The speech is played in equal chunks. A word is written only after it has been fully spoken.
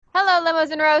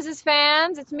Limos and Roses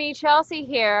fans, it's me, Chelsea,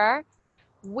 here.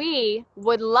 We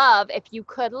would love if you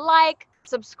could like,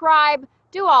 subscribe,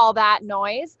 do all that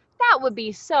noise. That would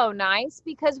be so nice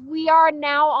because we are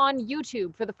now on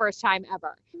YouTube for the first time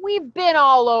ever. We've been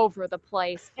all over the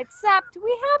place, except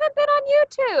we haven't been on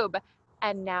YouTube.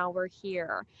 And now we're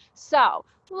here. So,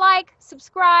 like,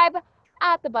 subscribe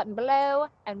at the button below,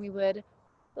 and we would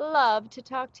love to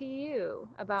talk to you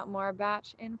about more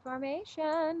Batch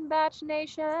information, Batch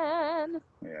Nation.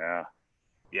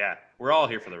 Yeah, we're all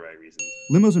here for the right reasons.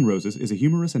 Limos and Roses is a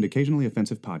humorous and occasionally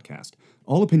offensive podcast.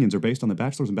 All opinions are based on the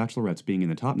bachelors and bachelorettes being in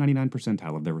the top 99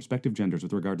 percentile of their respective genders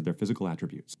with regard to their physical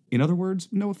attributes. In other words,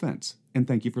 no offense. And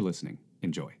thank you for listening.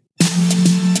 Enjoy.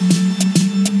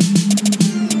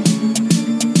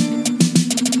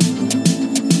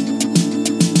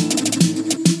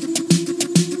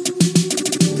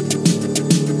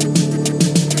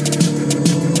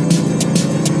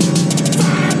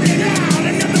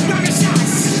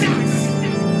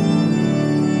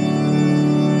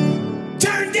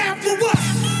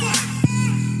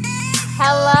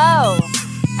 Hello,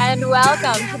 and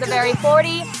welcome to the very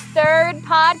 43rd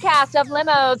podcast of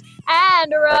Limos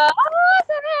and Roses.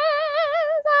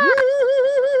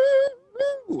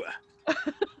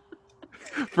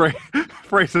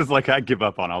 Phrases like I give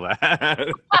up on all that.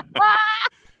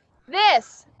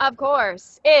 This, of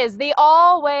course, is the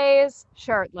always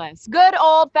shirtless, good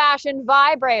old-fashioned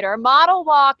vibrator, model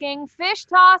walking, fish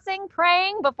tossing,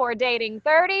 praying before dating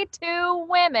 32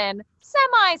 women,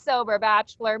 semi-sober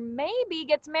bachelor, maybe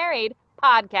gets married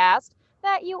podcast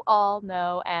that you all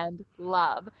know and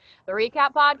love. The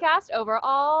recap podcast over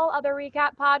all other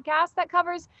recap podcasts that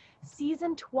covers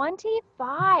season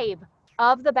 25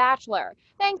 of The Bachelor.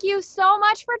 Thank you so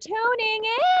much for tuning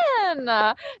in.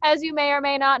 As you may or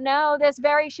may not know, this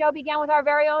very show began with our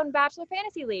very own Bachelor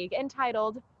Fantasy League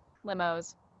entitled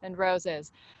Limos and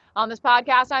Roses. On this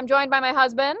podcast, I'm joined by my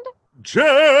husband,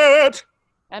 Jet!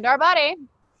 and our buddy,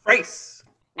 Race.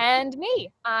 and me.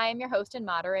 I'm your host and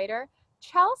moderator,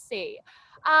 Chelsea.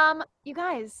 You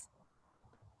guys,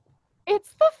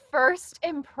 it's the first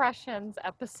impressions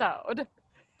episode.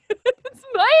 It's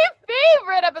my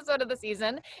favorite episode of the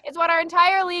season. It's what our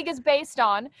entire league is based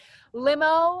on.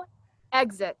 Limo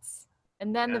exits,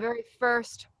 and then the very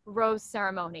first rose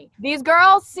ceremony. These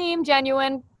girls seem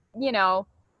genuine,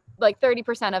 like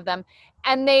 30% of them,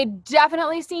 and they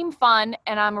definitely seem fun,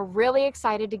 and I'm really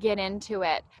excited to get into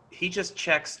it. He just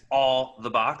checks all the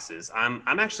boxes. I'm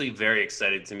actually very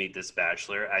excited to meet this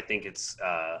bachelor. I think it's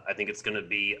going to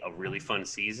be a really fun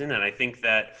season, and I think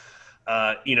that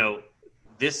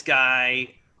this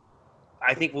guy,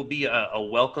 I think, will be a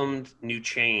welcomed new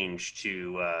change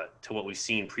to what we've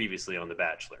seen previously on The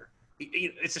Bachelor.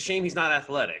 It's a shame he's not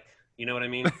athletic. You know what I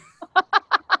mean?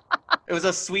 It was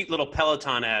a sweet little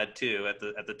Peloton ad too at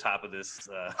the top of this.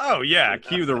 Oh yeah,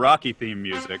 cue the Rocky theme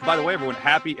music. By the way, everyone,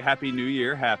 happy New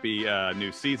Year, happy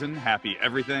new season, happy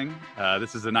everything.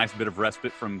 This is a nice bit of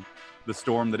respite from the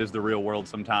storm that is the real world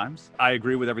sometimes. I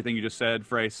agree with everything you just said,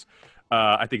 Frace.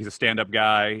 I think he's a stand-up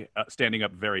guy, standing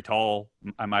up very tall,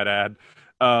 I might add.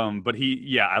 But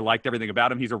I liked everything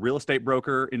about him. He's a real estate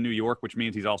broker in New York, which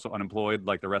means he's also unemployed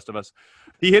like the rest of us.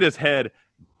 He hit his head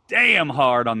damn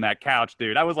hard on that couch,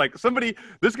 dude. I was like,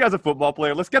 this guy's a football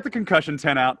player. Let's get the concussion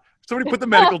tent out. Somebody put the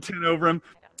medical tent over him.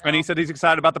 And he said he's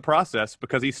excited about the process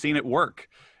because he's seen it work.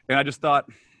 And I just thought,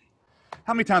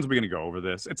 how many times are we going to go over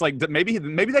this? It's like maybe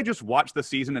they just watch the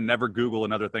season and never Google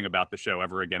another thing about the show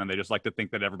ever again, and they just like to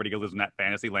think that everybody lives in that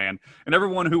fantasy land, and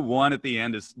everyone who won at the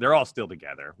end they're all still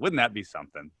together. Wouldn't that be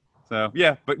something? So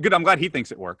yeah, but good. I'm glad he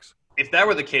thinks it works. If that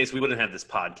were the case, we wouldn't have this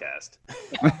podcast.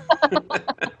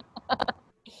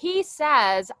 He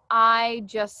says, I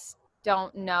just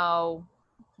don't know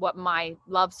what my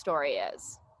love story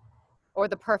is or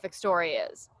the perfect story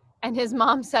is. And his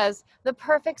mom says, the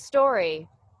perfect story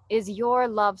is your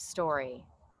love story.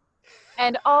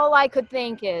 And all I could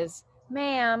think is,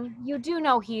 ma'am, you do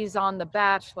know he's on The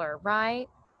Bachelor, right?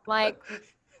 Like,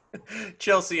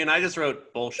 Chelsea, and I just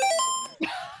wrote bullshit.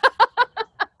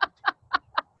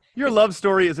 Your love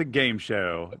story is a game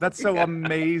show. That's so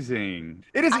amazing.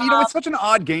 It is, it's such an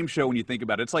odd game show when you think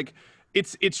about it. It's like,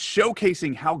 it's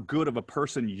showcasing how good of a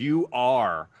person you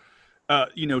are,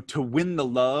 to win the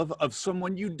love of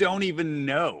someone you don't even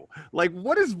know. Like,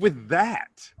 what is with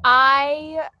that?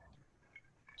 I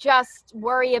just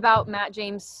worry about Matt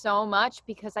James so much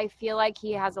because I feel like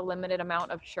he has a limited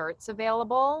amount of shirts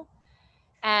available.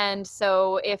 And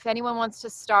so if anyone wants to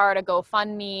start a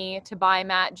GoFundMe to buy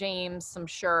Matt James some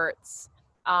shirts.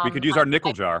 We could use our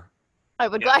nickel jar. I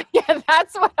would like,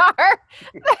 that's what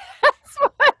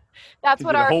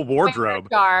our whole wardrobe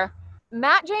jar.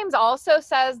 Matt James also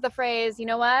says the phrase, you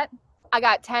know what? I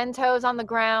got 10 toes on the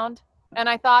ground. And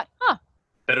I thought,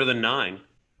 Better than 9.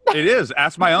 It is.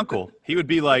 Ask my uncle. He would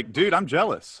be like, dude, I'm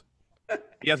jealous.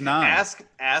 He has 9.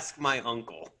 Ask my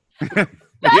uncle. He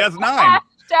has 9.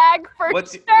 Hashtag for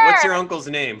What's sure. your uncle's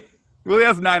name? Well, he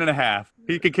has 9.5.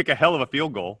 He could kick a hell of a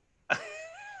field goal.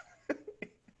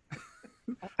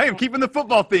 Hey, I'm keeping the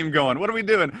football theme going. What are we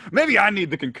doing? Maybe I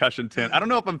need the concussion tent. I don't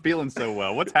know if I'm feeling so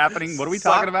well. What's happening? What are we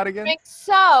talking about again?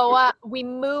 So we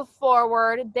move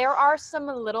forward. There are some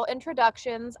little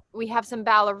introductions. We have some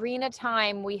ballerina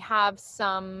time. We have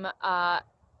some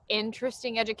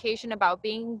interesting education about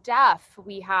being deaf.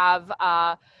 We have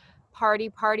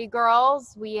party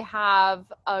girls. We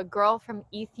have a girl from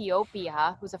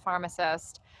Ethiopia who's a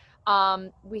pharmacist.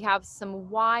 We have some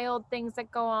wild things that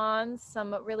go on,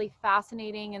 some really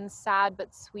fascinating and sad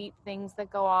but sweet things that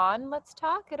go on. Let's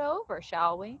talk it over,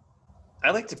 shall we?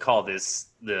 I like to call this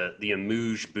the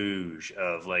amuse-bouche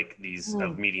of like these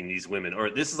of meeting these women, or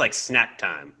this is like snack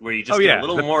time where you just get a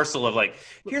little morsel of like,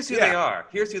 here's who they are,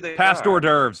 here's who they Past are. hors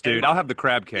d'oeuvres, dude. I'll have the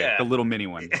crab cake, the little mini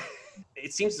one.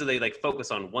 It seems that they like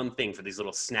focus on one thing for these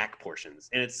little snack portions,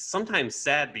 and it's sometimes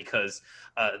sad because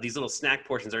these little snack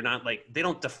portions are not like, they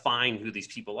don't define who these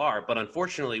people are. But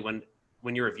unfortunately,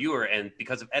 when you're a viewer and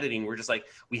because of editing, we're just like,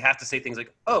 we have to say things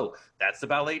like, oh, that's the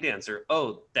ballet dancer,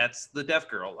 oh, that's the deaf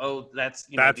girl, oh, that's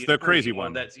the crazy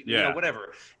one, that's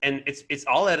whatever. And it's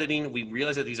all editing. We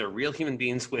realize that these are real human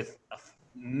beings with a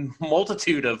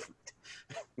multitude of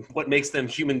what makes them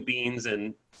human beings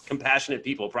and compassionate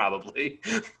people, probably.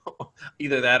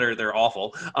 Either that or they're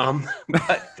awful.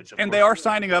 And they are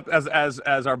signing up, as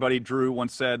our buddy Drew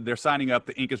once said, they're signing up.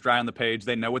 The ink is dry on the page.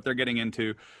 They know what they're getting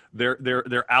into.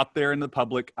 They're out there in the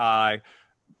public eye,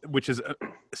 which is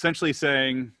essentially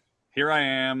saying, here I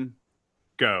am,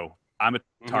 go. I'm a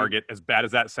target, as bad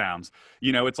as that sounds.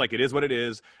 It's like, it is what it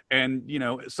is. And,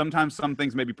 sometimes some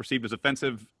things may be perceived as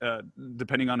offensive,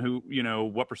 depending on who,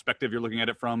 what perspective you're looking at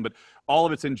it from. But all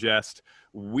of it's in jest.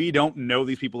 We don't know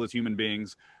these people as human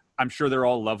beings. I'm sure they're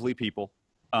all lovely people,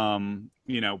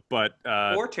 but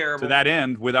or terrible. To that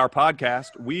end, with our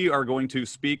podcast, we are going to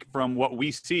speak from what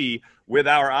we see with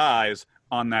our eyes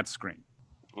on that screen.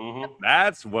 Mm-hmm.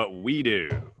 That's what we do.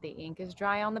 The ink is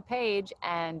dry on the page,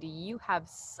 and you have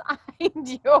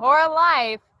signed your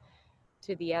life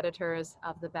to the editors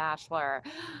of The Bachelor.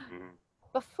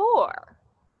 Before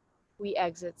we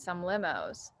exit some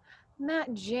limos,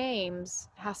 Matt James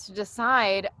has to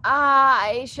decide,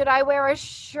 should I wear a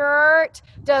shirt?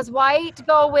 Does white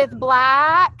go with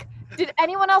black? Did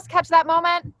anyone else catch that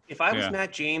moment? If I was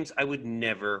Matt James, I would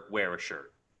never wear a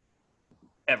shirt.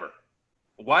 Ever.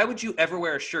 Why would you ever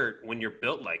wear a shirt when you're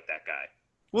built like that guy?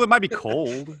 Well, it might be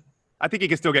cold. I think he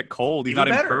can still get cold. He's not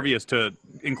impervious to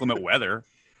inclement weather.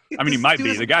 I mean, he might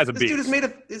be. The guy's a beast. Dude is made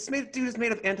of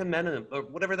antivenom, or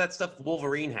whatever that stuff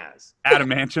Wolverine has.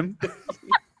 Adamantium.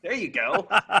 There you go.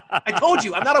 I told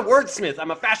you, I'm not a wordsmith.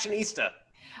 I'm a fashionista.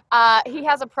 He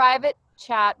has a private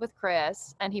chat with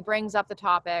Chris, and he brings up the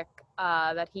topic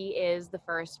that he is the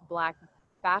first Black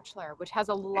Bachelor, which has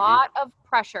a lot of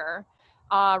pressure.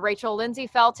 Rachel Lindsay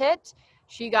felt it.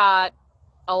 She got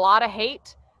a lot of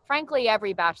hate. Frankly,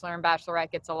 every Bachelor and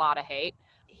Bachelorette gets a lot of hate.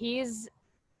 He's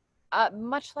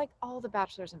much like all the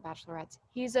Bachelors and Bachelorettes.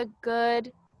 He's a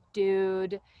good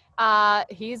dude.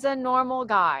 He's a normal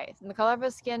guy. The color of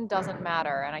his skin doesn't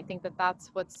matter. And I think that that's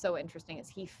what's so interesting is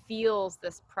he feels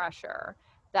this pressure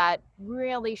that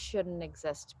really shouldn't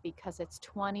exist because it's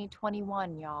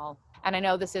 2021, y'all. And I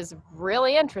know this is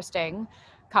really interesting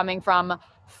coming from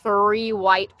 3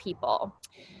 white people.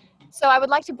 So I would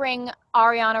like to bring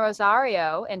Ariana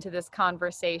Rosario into this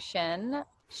conversation.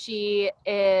 She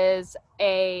is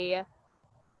a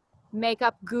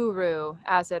makeup guru,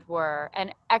 as it were,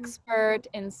 an expert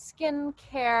in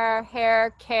skincare,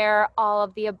 hair care, all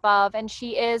of the above, and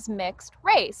she is mixed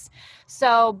race.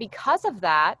 So because of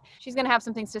that, she's going to have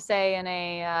some things to say in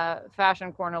a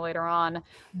fashion corner later on.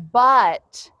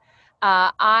 But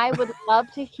I would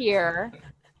love to hear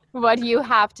what you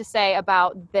have to say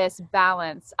about this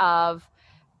balance of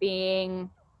being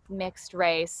mixed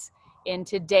race in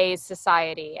today's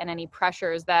society and any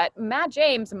pressures that Matt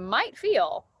James might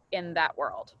feel in that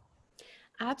world.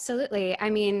 Absolutely. I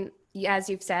mean, as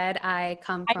you've said, I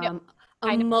come from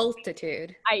a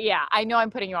multitude. I know I'm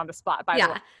putting you on the spot, by the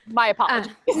way. My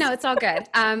apologies. No, it's all good.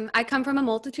 I come from a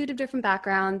multitude of different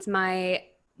backgrounds. My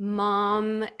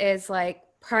mom is like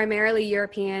primarily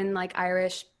European, like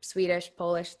Irish, Swedish,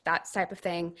 Polish, that type of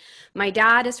thing. My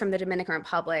dad is from the Dominican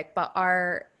Republic, but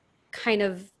our kind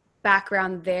of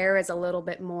background there is a little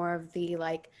bit more of the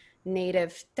like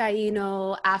native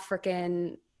Taino,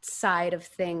 African side of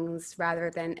things rather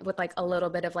than with like a little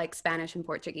bit of like Spanish and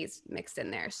Portuguese mixed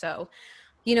in there. So,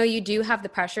 you know, you do have the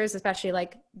pressures, especially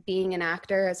like being an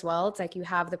actor as well. It's like you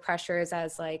have the pressures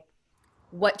as like,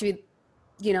 what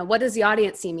does the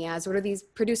audience see me as? What do these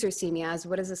producers see me as?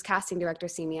 What does this casting director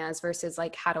see me as? Versus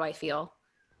like, how do I feel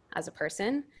as a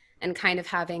person? And kind of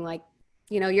having like,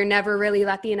 you know, you're never really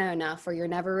Latina enough, or you're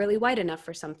never really white enough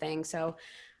for something. So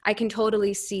I can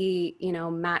totally see, you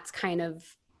know, Matt's kind of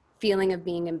feeling of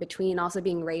being in between, also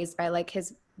being raised by like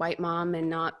his white mom and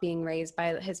not being raised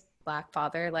by his Black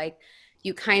father. Like,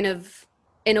 you kind of,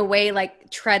 in a way, like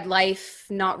tread life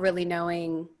not really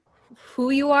knowing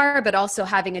who you are, but also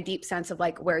having a deep sense of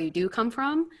like where you do come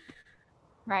from.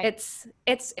 Right. It's,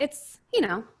 you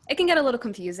know, it can get a little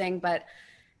confusing, but,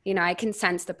 you know, I can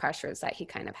sense the pressures that he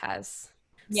kind of has.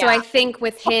 Yeah. So I think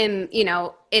with him, you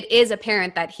know, it is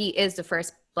apparent that he is the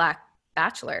first Black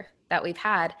bachelor that we've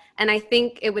had. And I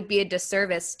think it would be a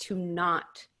disservice to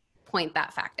not point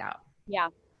that fact out. Yeah.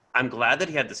 I'm glad that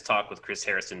he had this talk with Chris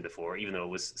Harrison before, even though it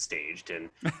was staged. And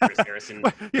Chris Harrison,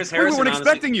 we weren't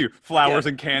expecting you. Flowers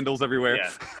and candles everywhere.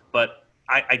 Yeah, but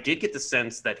I did get the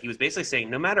sense that he was basically saying,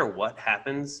 no matter what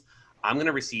happens, I'm going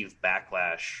to receive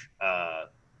backlash,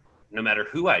 no matter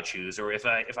who I choose, or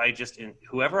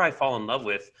whoever I fall in love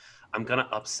with, I'm going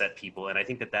to upset people. And I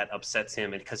think that upsets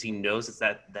him, because he knows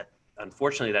that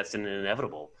unfortunately that's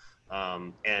inevitable.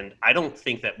 And I don't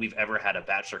think that we've ever had a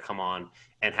bachelor come on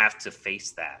and have to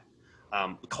face that.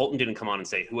 Colton didn't come on and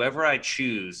say, whoever I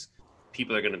choose,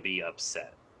 people are going to be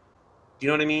upset. Do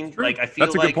you know what I mean? True. Like, I feel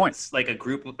that's a like good point. It's like a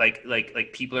group, like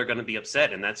people are going to be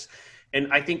upset. And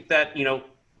I think that, you know,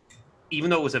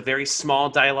 even though it was a very small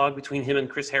dialogue between him and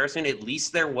Chris Harrison, at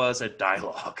least there was a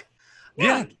dialogue.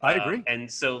 Yeah, I agree. And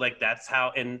so like, that's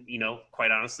how, and you know,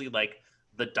 quite honestly, like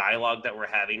the dialogue that we're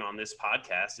having on this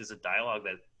podcast is a dialogue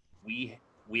that we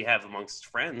have amongst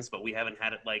friends, but we haven't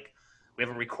had it, like, we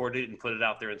haven't recorded it and put it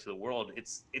out there into the world.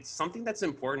 It's something that's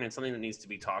important and something that needs to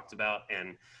be talked about.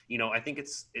 And, you know, I think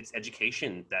it's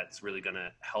education that's really going to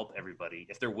help everybody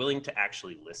if they're willing to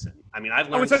actually listen. I mean, I've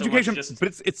learned it's education,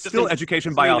 but it's still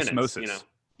education by osmosis. You know?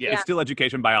 Yeah. It's still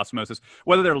education by osmosis.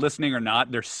 Whether they're listening or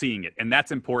not, they're seeing it. And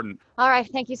that's important. All right.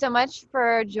 Thank you so much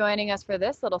for joining us for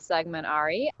this little segment,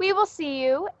 Ari. We will see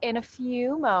you in a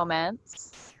few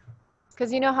moments.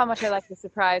 Because you know how much I like the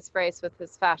surprise phrase with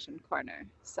his fashion corner.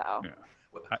 So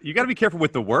you got to be careful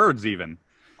with the words, even.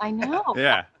 I know.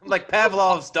 Yeah. I'm like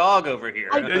Pavlov's dog over here.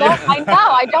 I know.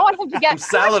 I don't want him to get. I'm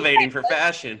salivating for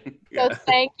fashion. So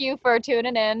thank you for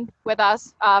tuning in with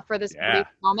us for this brief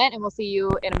moment, and we'll see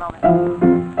you in a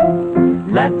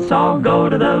moment. Let's all go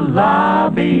to the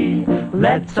lobby.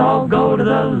 Let's all go to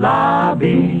the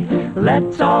lobby.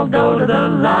 Let's all go to the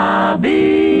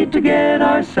lobby to get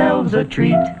ourselves a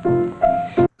treat.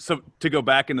 So to go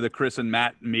back into the Chris and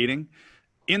Matt meeting,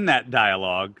 in that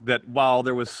dialogue, that while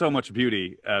there was so much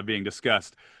beauty being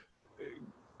discussed,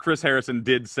 Chris Harrison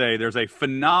did say there's a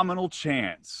phenomenal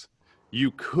chance you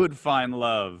could find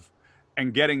love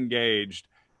and get engaged.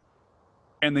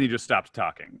 And then he just stopped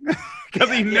talking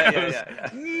because he knows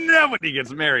nobody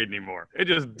gets married anymore. It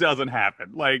just doesn't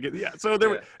happen. Like, so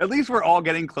there, at least we're all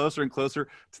getting closer and closer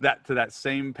to that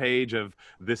same page of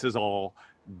this is all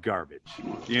garbage.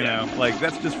 You know, like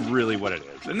that's just really what it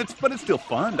is. But it's still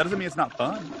fun. That doesn't mean it's not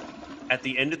fun. At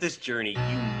the end of this journey,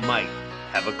 you might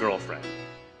have a girlfriend,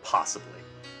 possibly.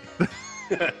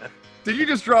 Did you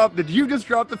just drop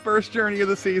the first journey of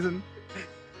the season?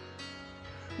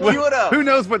 Well, who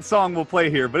knows what song we'll play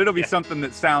here, but it'll be something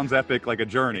that sounds epic, like a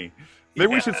journey.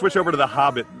 Maybe we should switch over to the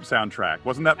Hobbit soundtrack.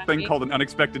 Wasn't that thing called An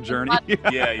Unexpected Journey?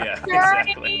 Yeah,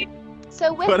 exactly.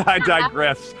 So but I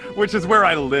digress, which is where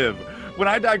I live. When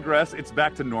I digress, it's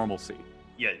back to normalcy.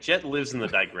 Yeah, Jet lives in the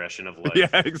digression of life.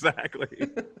 Yeah, exactly.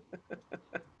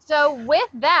 So with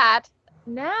that,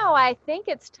 now I think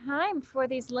it's time for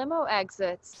these limo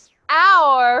exits.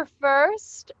 Our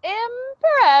first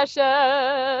impressions.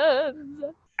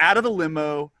 Out of the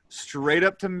limo, straight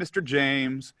up to Mr.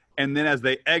 James, and then as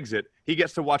they exit, he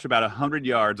gets to watch about 100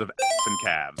 yards of ass and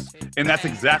calves. And that's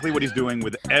exactly what he's doing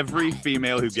with every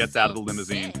female who gets out of the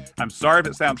limousine. I'm sorry if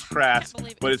it sounds crass,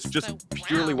 but it's just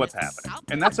purely what's happening.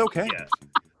 And that's okay. Yeah.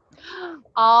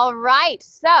 All right,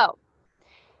 so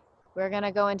we're going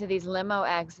to go into these limo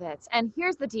exits. And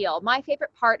here's the deal. My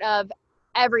favorite part of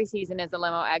every season is the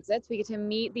limo exits. We get to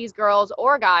meet these girls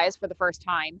or guys for the first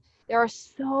time. There are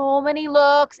so many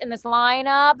looks in this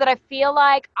lineup that I feel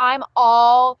like I'm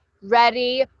all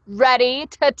ready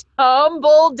to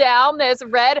tumble down this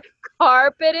red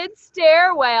carpeted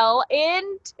stairwell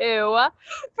into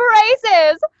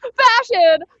Braces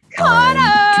Fashion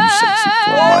Corner. Too sexy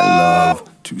for my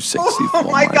love. Too sexy for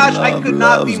Oh my gosh, I love. could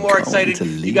not be Love's more going excited. to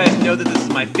You leave. guys know that this is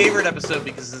my favorite episode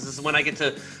because this is when I get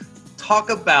to talk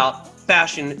about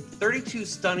fashion. 32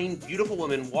 stunning, beautiful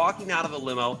women walking out of a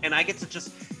limo, and I get to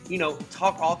just,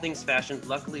 talk all things fashion.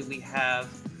 Luckily, we have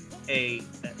a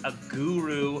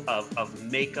guru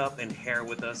of makeup and hair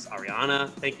with us, Ariana.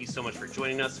 Thank you so much for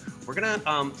joining us. We're gonna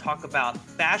talk about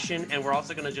fashion, and we're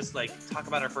also gonna just talk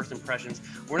about our first impressions.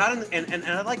 We're not in, and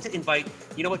I'd like to invite,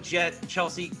 Jet,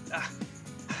 Chelsea,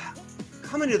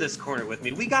 come into this corner with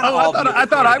me. We got all. I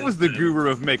thought I was the guru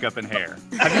of makeup and hair.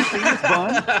 Have you seen this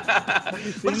bun?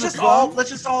 Let's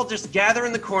just all gather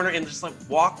in the corner and just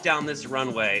walk down this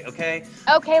runway, okay?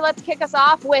 Okay, let's kick us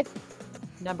off with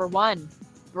number 1,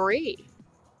 Brie.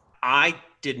 I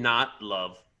did not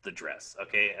love the dress.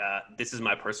 Okay, this is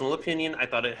my personal opinion. I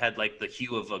thought it had the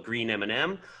hue of a green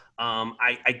M&M.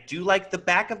 I do like the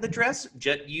back of the dress.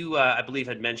 Jet, you I believe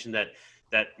had mentioned that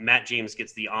Matt James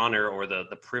gets the honor or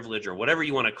the privilege or whatever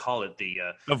you want to call it.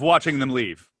 Of watching them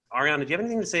leave. Ariana, do you have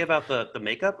anything to say about the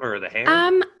makeup or the hair?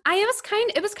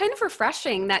 It was kind of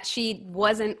refreshing that she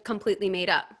wasn't completely made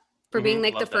up for being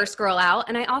the first girl out.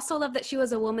 And I also love that she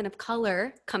was a woman of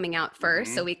color coming out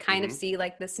first. So we kind of see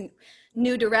this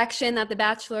new direction that The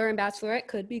Bachelor and Bachelorette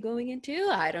could be going into.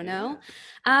 I don't know.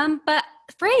 But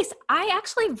Brace, I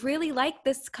actually really like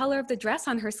this color of the dress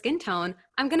on her skin tone.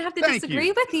 I'm going to have to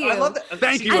disagree with you. I love that.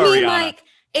 Thank you, I Ariana. mean,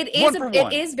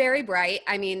 it is very bright.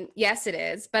 I mean, yes, it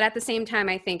is. But at the same time,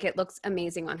 I think it looks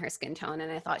amazing on her skin tone.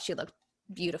 And I thought she looked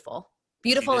beautiful.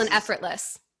 Beautiful and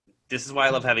effortless. This is why I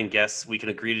love having guests. We can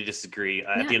agree to disagree.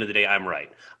 At the end of the day, I'm right.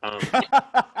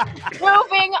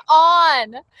 Moving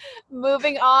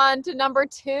on to number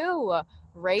 2,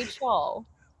 Rachel.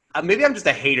 Maybe I'm just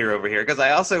a hater over here because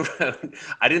I also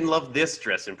I didn't love this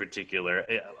dress in particular.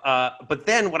 But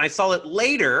then when I saw it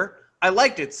later, I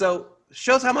liked it. So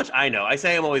shows how much I know. I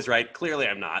say I'm always right. Clearly,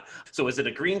 I'm not. So is it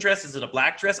a green dress? Is it a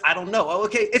black dress? I don't know. Oh,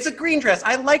 okay. It's a green dress.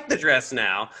 I like the dress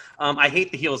now. I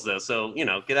hate the heels though. So,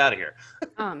 get out of here.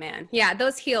 Oh man. Yeah.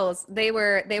 Those heels, they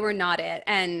were not it.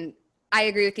 And I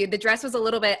agree with you. The dress was a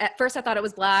little bit, at first I thought it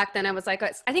was black. Then I was like,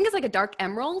 I think it's like a dark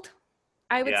emerald,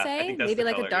 I would say. Maybe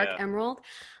like a dark emerald.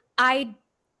 I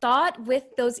thought with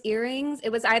those earrings, it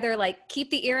was either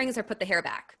keep the earrings or put the hair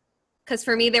back. Because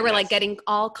for me, they were getting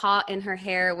all caught in her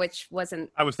hair, which wasn't.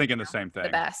 I was thinking the same thing. The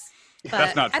best. But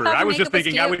that's not true. I was just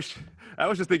thinking. I wish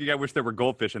there were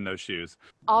goldfish in those shoes.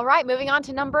 All right, moving on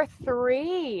to number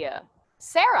 3,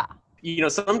 Sarah.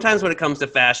 Sometimes when it comes to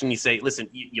fashion, you say, listen,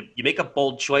 you make a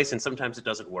bold choice and sometimes it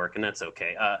doesn't work, and that's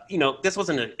okay. This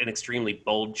wasn't an extremely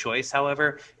bold choice,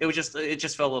 however. It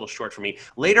just fell a little short for me.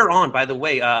 Later on, by the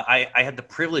way, I had the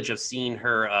privilege of seeing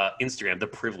her Instagram, the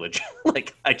privilege,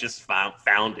 I just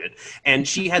found it. And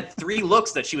she had 3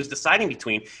 looks that she was deciding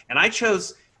between, and I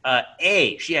chose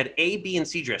A. She had A, B, and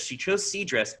C dress. She chose C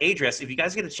dress, A dress. If you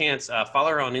guys get a chance, follow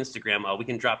her on Instagram. We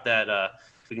can drop that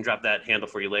handle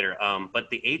for you later. But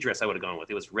the A dress I would have gone with.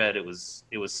 It was red. It was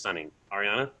stunning.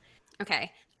 Ariana? Okay.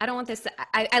 I don't want this.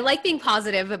 I like being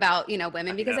positive about,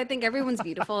 women because I think everyone's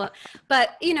beautiful.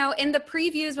 But, in the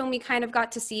previews when we kind of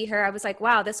got to see her, I was like,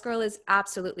 wow, this girl is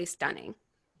absolutely stunning.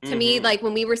 To me,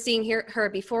 when we were seeing her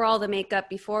before all the makeup,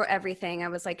 before everything, I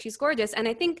was like, she's gorgeous. And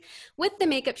I think with the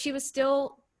makeup, she was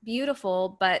still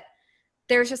beautiful, but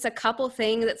there's just a couple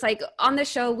things. It's on the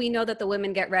show, we know that the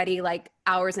women get ready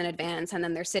hours in advance and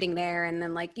then they're sitting there and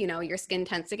then your skin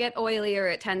tends to get oily or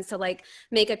it tends to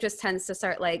makeup just tends to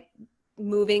start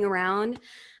moving around.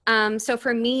 So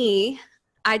for me,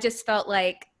 I just felt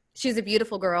like she's a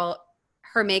beautiful girl.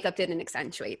 Her makeup didn't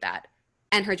accentuate that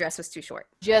and her dress was too short.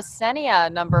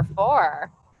 Jasenia, number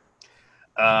 4.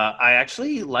 I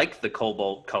actually liked the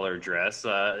cobalt color dress,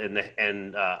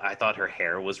 and I thought her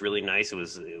hair was really nice. It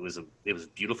was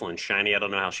beautiful and shiny. I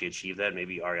don't know how she achieved that.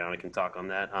 Maybe Ariana can talk on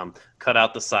that. Cut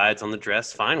out the sides on the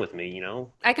dress, fine with me.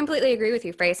 I completely agree with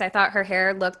you, Frace. I thought her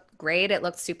hair looked great. It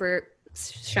looked super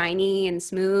shiny and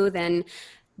smooth, and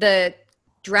the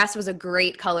dress was a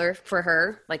great color for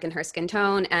her, in her skin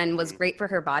tone, and was great for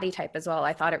her body type as well.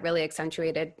 I thought it really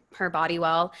accentuated her body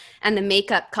well. And the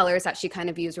makeup colors that she kind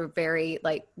of used were very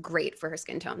great for her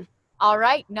skin tone. All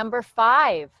right, number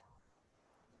 5,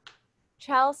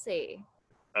 Chelsea.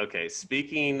 Okay,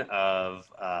 speaking of,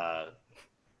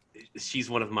 she's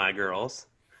one of my girls.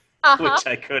 which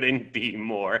I couldn't be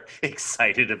more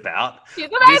excited about. She's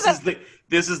amazing.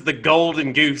 This is the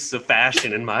golden goose of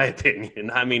fashion, in my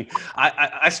opinion. I mean,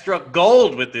 I struck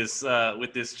gold with this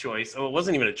choice. Oh, it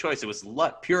wasn't even a choice; it was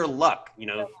luck, pure luck. You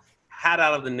know, hat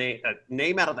out of the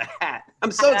name out of the hat.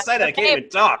 I'm so excited I can't even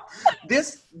talk.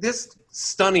 This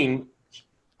stunning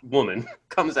woman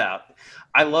comes out.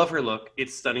 I love her look.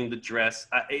 It's stunning. The dress.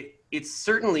 It's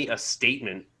certainly a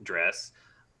statement dress.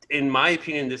 In my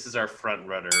opinion, this is our front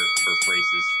runner for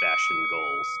Frace's fashion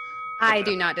goals. I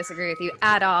do not disagree with you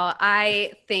at all.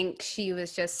 I think she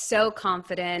was just so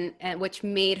confident, and which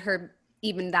made her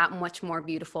even that much more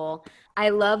beautiful. I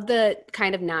love the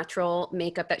kind of natural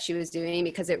makeup that she was doing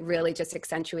because it really just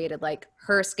accentuated like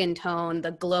her skin tone,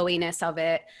 the glowiness of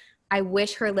it. I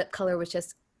wish her lip color was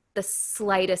just the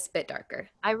slightest bit darker.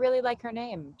 I really like her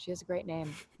name. She has a great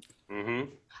name.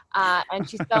 Mm-hmm. And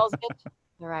she spells it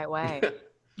the right way.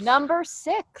 Number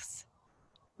 6,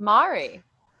 Mari.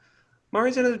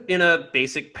 Mari's in a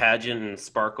basic pageant and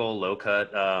sparkle low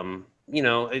cut. You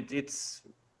know, it's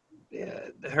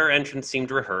her entrance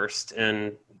seemed rehearsed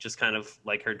and just kind of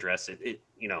like her dress. It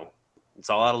you know, it's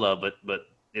all out of love, but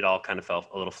it all kind of fell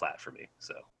a little flat for me.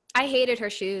 So I hated her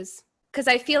shoes because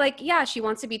I feel like, yeah, she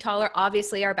wants to be taller.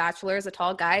 Obviously, our bachelor is a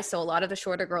tall guy, so a lot of the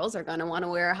shorter girls are going to want to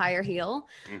wear a higher heel,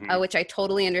 which I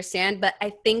totally understand. But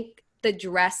I think the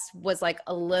dress was like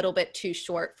a little bit too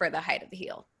short for the height of the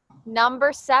heel.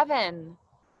 Number 7,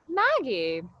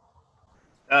 Maggie.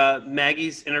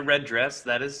 Maggie's in a red dress.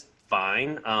 That is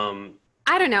fine.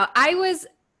 I don't know. I was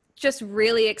just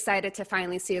really excited to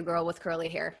finally see a girl with curly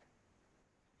hair.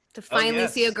 To finally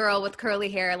see a girl with curly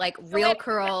hair, like real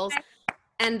curls,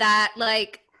 and that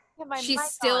like she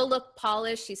still looked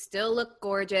polished, she still looked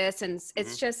gorgeous, and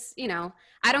it's just, you know,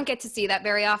 I don't get to see that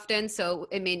very often, so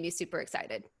it made me super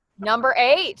excited. Number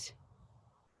 8,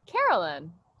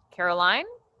 Caroline. Carolyn.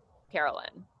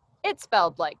 It's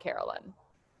spelled like Carolyn.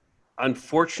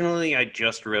 Unfortunately, I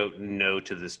just wrote no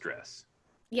to this dress.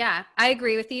 Yeah, I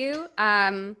agree with you.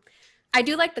 I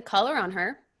do like the color on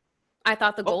her. I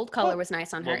thought the gold color was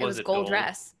nice on her. It was a gold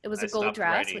dress. It was a gold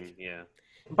dress. Yeah.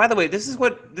 By the way, this is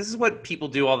what people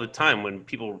do all the time when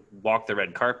people walk the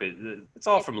red carpet. It's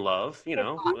all from love, you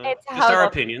know. It's just our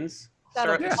opinions.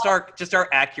 Just our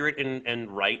accurate and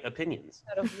right opinions.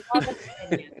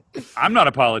 I'm not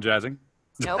apologizing.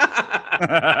 Nope.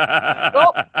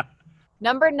 Nope.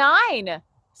 Number 9,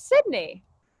 Sydney.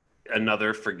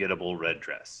 Another forgettable red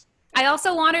dress. I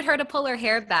also wanted her to pull her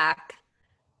hair back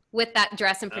with that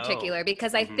dress in particular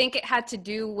because I think it had to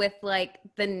do with like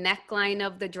the neckline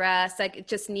of the dress. Like it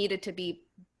just needed to be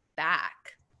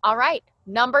back. All right.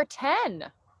 Number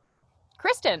 10,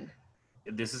 Kristen.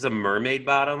 This is a mermaid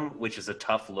bottom, which is a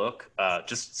tough look,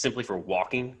 just simply for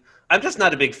walking. I'm just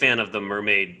not a big fan of the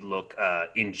mermaid look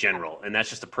in general, and that's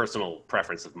just a personal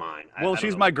preference of mine. Well,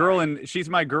 she's my girl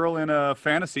in a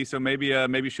fantasy, so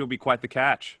maybe she'll be quite the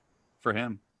catch for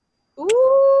him.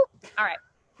 Ooh. All right.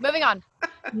 Moving on.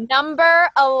 Number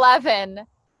 11,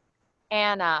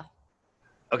 Anna.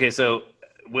 Okay, so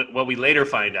what we later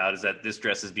find out is that this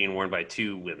dress is being worn by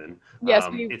 2 women. Yes,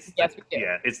 we do.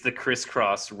 Yeah, it's the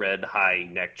crisscross red high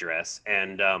neck dress,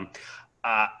 and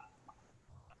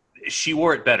she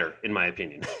wore it better, in my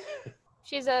opinion.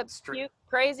 She's a cute,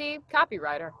 crazy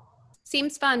copywriter.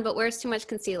 Seems fun, but wears too much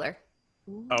concealer.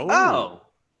 Oh.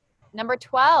 Number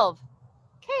 12,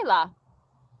 Kayla.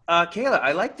 Kayla,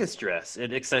 I like this dress.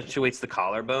 It accentuates the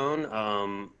collarbone.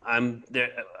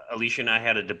 Alicia and I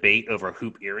had a debate over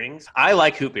hoop earrings. I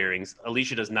like hoop earrings.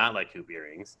 Alicia does not like hoop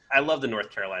earrings. I love the North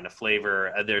Carolina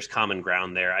flavor. There's common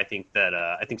ground there. I think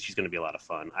she's going to be a lot of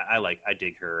fun. I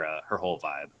dig her whole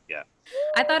vibe. Yeah.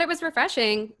 I thought it was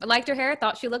refreshing. I liked her hair.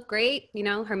 Thought she looked great. You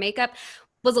know, her makeup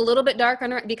was a little bit dark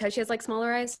on her because she has like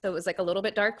smaller eyes, so it was like a little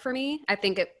bit dark for me. I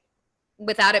think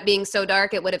without it being so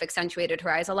dark, it would have accentuated her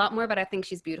eyes a lot more, but I think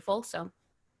she's beautiful, so.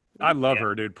 I love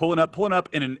her, dude. Pulling up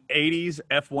in an 80s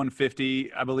F-150,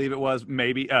 I believe it was,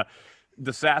 maybe.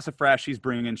 The sassafras she's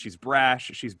bringing, she's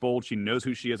brash, she's bold, she knows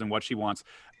who she is and what she wants.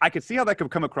 I could see how that could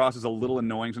come across as a little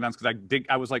annoying sometimes because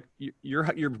I was like,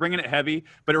 you're bringing it heavy,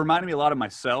 but it reminded me a lot of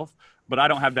myself, but I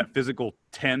don't have that physical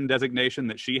 10 designation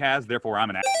that she has, therefore I'm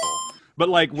an asshole. But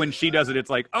like when she does it, it's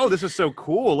like, oh, this is so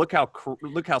cool. Look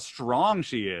how strong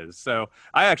she is. So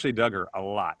I actually dug her a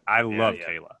lot. I love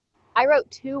Kayla. I wrote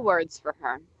 2 words for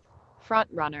her: front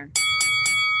runner.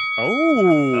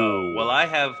 Oh, well, I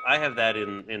have that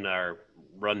in our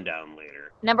rundown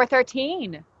later. Number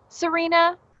 13,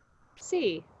 Serena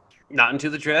C. Not into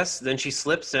the dress. Then she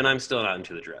slips, and I'm still not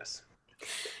into the dress.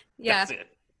 Yeah. That's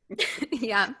it.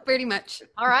 Yeah, pretty much.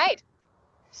 All right,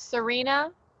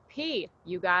 Serena P.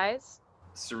 You guys.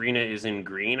 Serena is in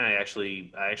green. I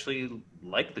actually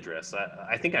like the dress.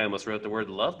 I think I almost wrote the word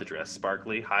love the dress.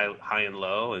 Sparkly, high and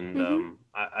low, and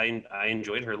I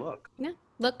enjoyed her look. Yeah,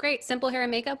 look great. Simple hair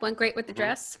and makeup went great with the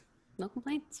dress. No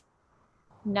complaints.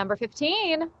 Number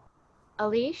 15,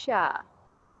 Alicia.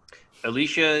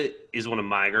 Alicia is one of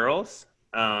my girls,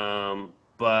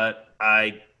 but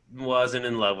I wasn't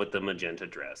in love with the magenta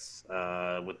dress,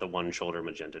 with the one-shoulder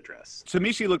magenta dress. To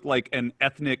me, she looked like an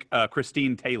ethnic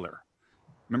Christine Taylor.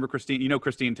 Remember Christine? You know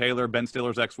Christine Taylor, Ben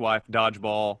Stiller's ex-wife,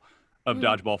 Dodgeball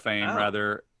fame,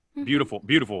 rather. Beautiful,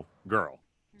 beautiful girl.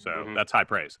 So that's high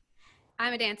praise.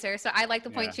 I'm a dancer, so I like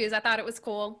the point shoes. I thought it was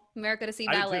cool. America to see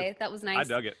I did ballet. too. That was nice. I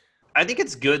dug it. I think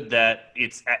it's good that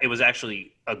it was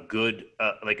actually a good,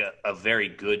 a very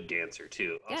good dancer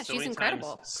too. Yeah, so she's many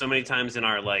incredible. So many times in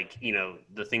our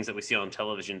the things that we see on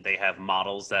television, they have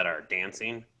models that are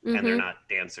dancing and they're not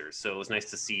dancers. So it was nice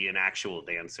to see an actual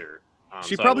dancer.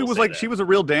 She so probably was like, she was a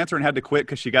real dancer and had to quit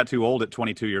because she got too old at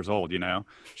 22 years old, you know?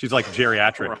 She's like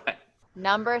geriatric. Right.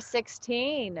 Number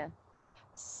 16,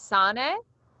 Sane.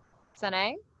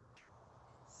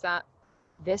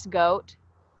 This goat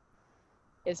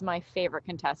is my favorite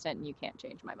contestant, and you can't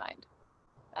change my mind.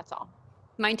 That's all.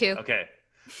 Mine too. Okay.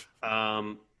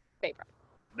 Favorite.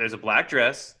 There's a black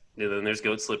dress, and then there's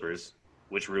goat slippers,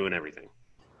 which ruin everything.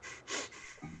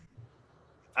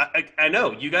 I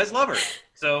know you guys love her,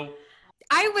 so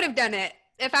I would have done it.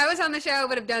 If I was on the show, I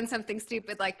would have done something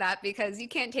stupid like that because you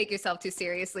can't take yourself too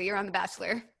seriously. You're on The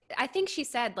Bachelor. I think she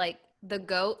said like the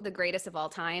GOAT, the greatest of all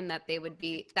time, that they would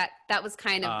be that was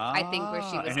kind of I think where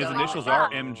she was and his going. initials are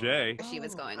MJ. Where she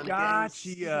was going with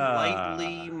Gotcha.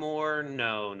 slightly more.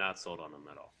 No, not sold on them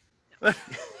at all.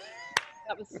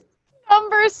 That was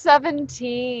number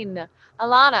 17,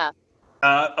 Alana.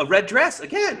 A red dress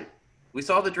again. We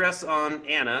saw the dress on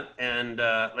Anna, and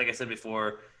like I said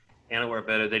before, Anna wore it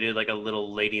better. They did like a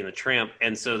little Lady and the Tramp,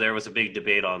 and so there was a big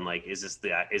debate on like, is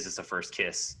this a first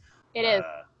kiss? It is.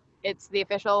 It's the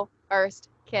official first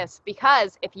kiss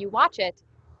because if you watch it,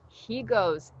 he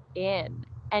goes in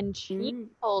and she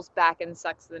pulls back and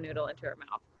sucks the noodle into her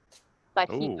mouth.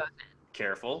 But he goes in.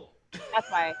 Careful.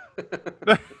 That's why.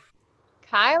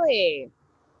 Kylie.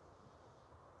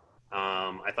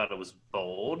 I thought it was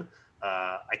bold.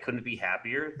 I couldn't be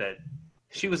happier that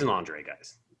she was in lingerie,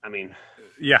 guys. I mean,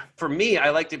 yeah. For me,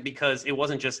 I liked it because it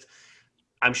wasn't just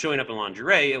I'm showing up in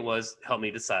lingerie. It was help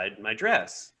me decide my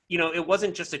dress. You know, it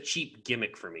wasn't just a cheap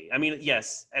gimmick for me. I mean,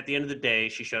 yes, at the end of the day,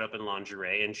 she showed up in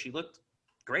lingerie and she looked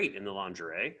great in the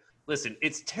lingerie. Listen,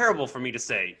 it's terrible for me to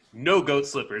say no goat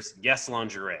slippers, yes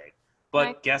lingerie.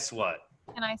 But guess what?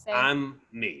 Can I say? I'm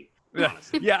me.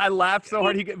 Yeah, I laughed so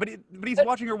hard. But he's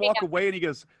watching her walk away, and he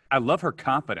goes, "I love her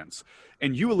confidence."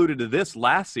 And you alluded to this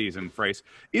last season, Frace.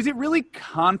 Is it really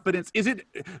confidence? Is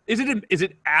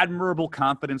it admirable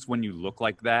confidence when you look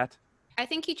like that? I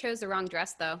think he chose the wrong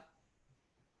dress, though.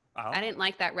 I didn't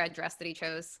like that red dress that he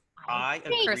chose. I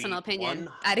agree. Personal opinion.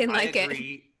 I didn't like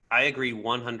it. I agree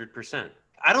 100%.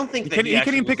 I don't think that he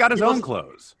couldn't even pick out his own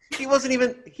clothes. He wasn't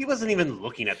even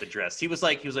looking at the dress. He was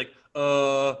like,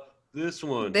 this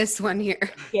one. This one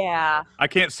here. Yeah. I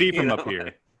can't see from up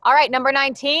here. All right, number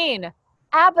 19,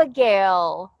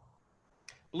 Abigail.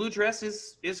 Blue dress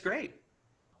is great.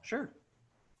 Sure.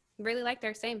 Really liked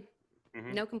her. Same.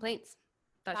 No complaints.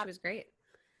 Thought she was great.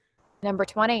 Number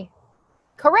 20,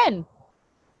 Corinne.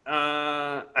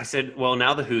 I said, well,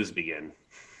 now the Who's begin.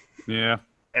 Yeah.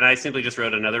 And I simply just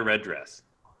wrote another red dress.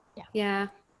 Yeah.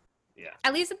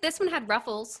 At least this one had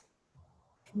ruffles.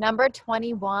 Number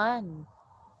 21,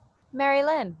 Mary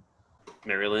Lynn.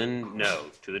 Mary Lynn, no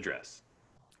to the dress.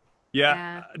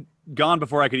 Yeah. Gone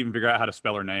before I could even figure out how to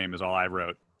spell her name is all I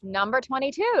wrote. Number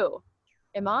 22,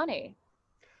 Imani.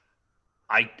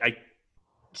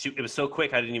 It was so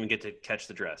quick I didn't even get to catch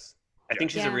the dress. I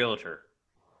think she's a realtor.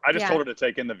 I just told her to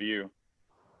take in the view.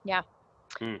 Yeah.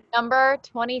 Number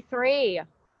 23,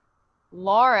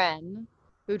 Lauren,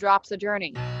 who drops a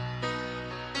journey.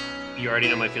 You already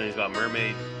know my feelings about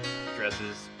mermaid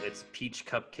dresses. It's peach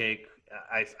cupcake.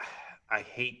 I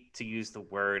hate to use the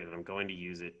word, and I'm going to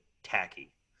use it,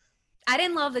 tacky. I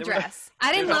didn't love the dress.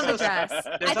 I didn't love the dress.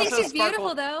 I think she's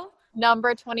beautiful, though.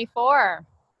 Number 24,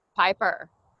 Piper.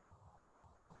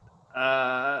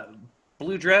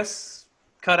 Blue dress,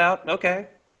 cut out. Okay.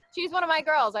 She's one of my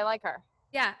girls. I like her.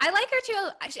 Yeah, I like her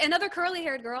too. Another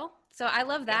curly-haired girl. So I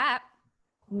love that.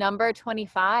 Number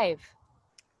 25,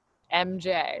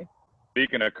 MJ.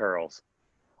 Speaking of curls.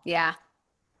 Yeah.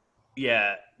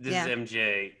 Yeah, this is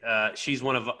MJ. She's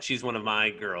one of my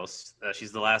girls.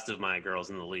 She's the last of my girls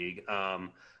in the league.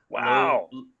 Wow.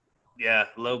 Yeah,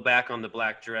 low back on the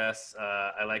black dress.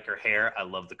 I like her hair. I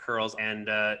love the curls, and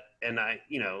I,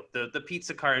 the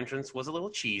pizza car entrance was a little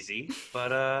cheesy,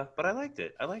 but I liked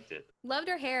it. I liked it. Loved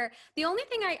her hair. The only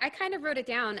thing I kind of wrote it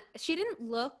down, she didn't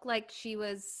look like she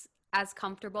was as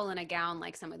comfortable in a gown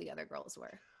like some of the other girls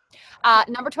were.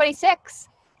 Number 26.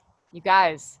 You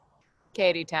guys,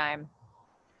 Katie time.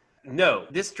 No,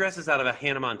 this dress is out of a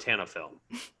Hannah Montana film.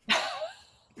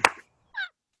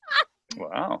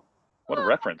 Wow. What a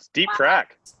reference. Deep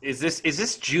track. Is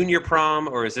this Junior Prom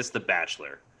or is this The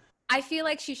Bachelor? I feel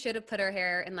like she should have put her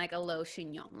hair in like a low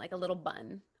chignon, like a little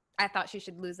bun. I thought she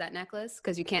should lose that necklace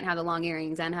because you can't have the long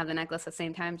earrings and have the necklace at the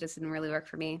same time. Just didn't really work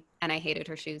for me. And I hated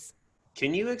her shoes.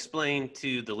 Can you explain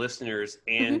to the listeners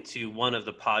and to one of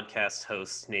the podcast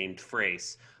hosts named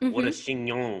Frace what a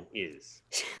chignon is?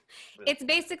 It's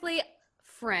basically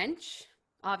French,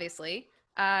 obviously.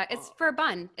 It's for a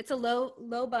bun. It's a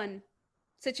low bun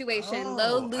situation.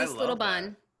 Low, loose little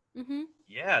bun. Mm-hmm.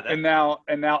 Yeah. And now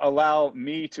allow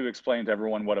me to explain to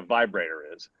everyone what a vibrator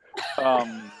is.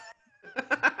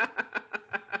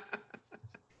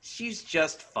 She's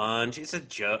just fun. She's a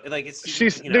joke. Like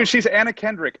she's Anna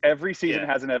Kendrick. Every season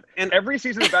has every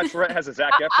season of Bachelorette has a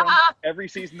Zac Efron. Every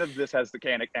season of this has the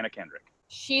Anna Kendrick.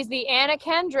 She's the Anna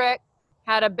Kendrick,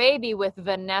 had a baby with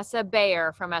Vanessa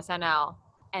Bayer from SNL.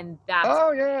 And that's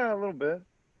a little bit.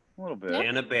 Yeah.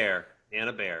 Anna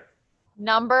Bear.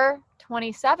 Number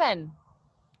 27.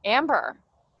 Amber.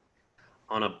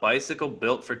 On a bicycle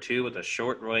built for two with a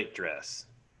short white dress.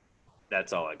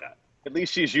 That's all I got. At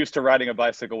least she's used to riding a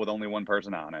bicycle with only one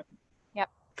person on it. Yep.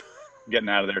 Getting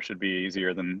out of there should be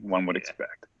easier than one would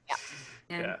expect.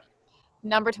 Yeah.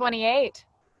 Number 28.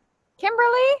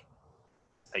 Kimberly.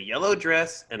 A yellow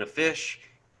dress and a fish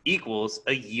equals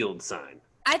a yield sign.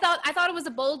 I thought it was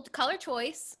a bold color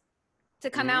choice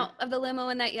to come out of the limo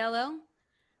in that yellow.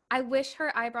 I wish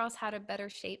her eyebrows had a better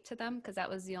shape to them because that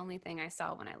was the only thing I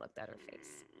saw when I looked at her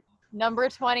face. Number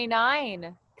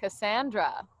 29.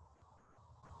 Cassandra.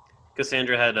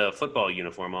 Cassandra had a football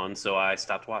uniform on, so I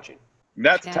stopped watching.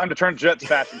 That's time to turn Jet's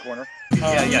fashion corner.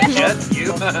 Jet,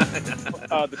 you.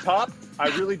 The top, I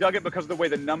really dug it because of the way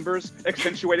the numbers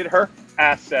accentuated her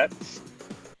assets.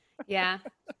 Yeah.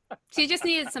 She just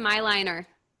needed some eyeliner.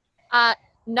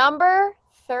 Number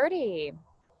 30.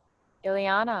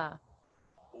 Ileana.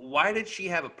 Why did she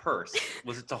have a purse?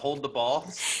 Was it to hold the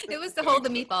balls? It was to hold the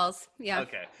meatballs. Yeah.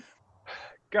 Okay.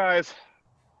 Guys,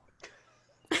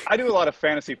 I do a lot of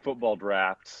fantasy football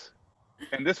drafts,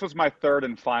 and this was my third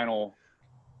and final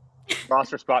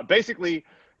roster spot. Basically,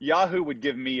 Yahoo would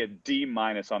give me a D-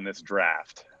 on this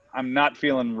draft. I'm not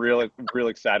feeling real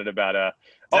excited about Is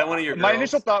that one of your girls? My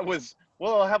initial thought was,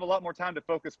 well, I'll have a lot more time to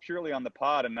focus purely on the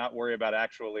pod and not worry about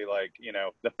actually,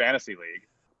 the fantasy league.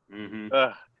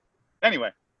 Mm-hmm. Anyway,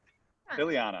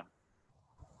 Ileana.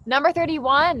 Number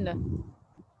 31.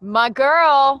 My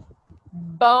girl.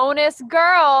 Bonus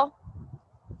girl.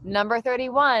 Number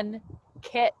 31.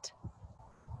 Kit.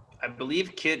 I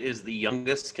believe Kit is the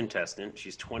youngest contestant.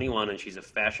 She's 21 and she's a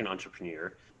fashion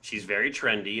entrepreneur. She's very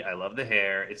trendy. I love the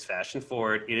hair. It's fashion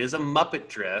forward. It is a Muppet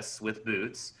dress with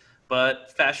boots,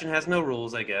 but fashion has no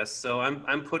rules, I guess. So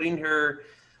I'm putting her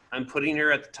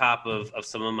at the top of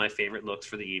some of my favorite looks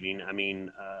for the evening. I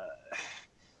mean,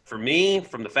 for me,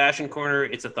 from the fashion corner,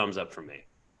 it's a thumbs up for me.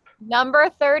 Number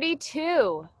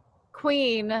 32.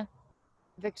 Queen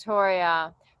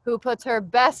Victoria, who puts her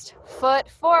best foot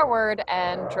forward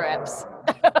and trips.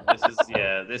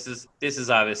 This is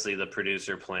obviously the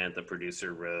producer Plant, the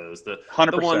producer Rose, the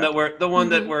 100%. one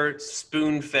that we're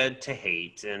spoon fed to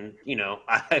hate, and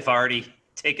I've already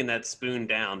taken that spoon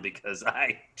down because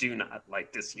I do not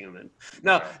like this human.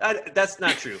 No, that's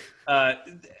not true.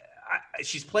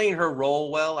 She's playing her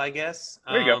role well, I guess.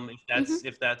 There you go.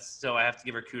 If that's so, I have to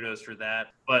give her kudos for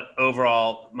that. But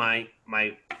overall, my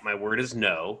word is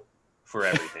no for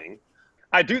everything.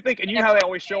 I do think, and you know how they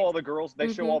always show all the girls?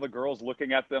 They show all the girls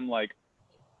looking at them like.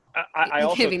 I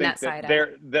also think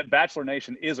that Bachelor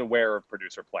Nation is aware of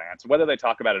producer plans, whether they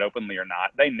talk about it openly or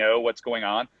not. They know what's going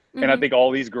on, and I think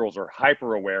all these girls are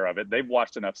hyper aware of it. They've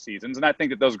watched enough seasons, and I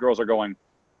think that those girls are going,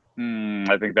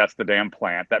 I think that's the damn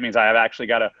Plant. That means I have actually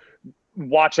got to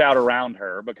watch out around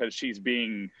her because she's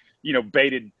being,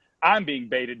 baited. I'm being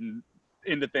baited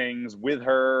into things with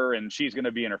her, and she's going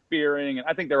to be interfering. And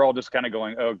I think they're all just kind of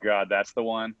going, oh God, that's the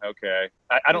one. Okay.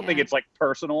 I don't think it's like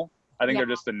personal. I think they're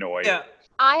just annoyed. Yeah.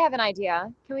 I have an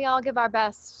idea. Can we all give our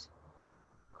best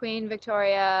Queen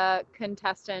Victoria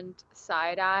contestant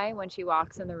side eye when she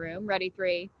walks in the room? Ready?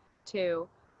 3, 2,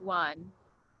 1.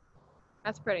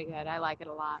 That's pretty good. I like it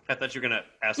a lot. I thought you were gonna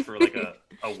ask for like a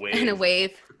wave. And a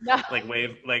wave. No. Like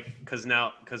wave, like because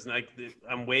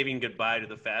I'm waving goodbye to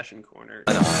the fashion corner.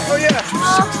 Oh yeah.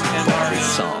 And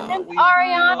Ariana, And we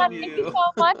Ariana, love thank you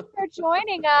so much for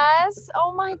joining us.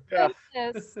 Oh my Yeah.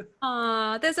 goodness.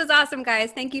 Aw, this is awesome,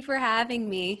 guys. Thank you for having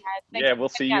me. Thank Yeah, we'll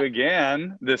see you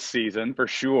again this season for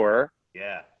sure.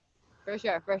 Yeah. For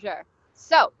sure, for sure.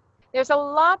 So, there's a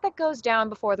lot that goes down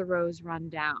before the Rose run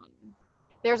down.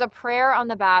 There's a prayer on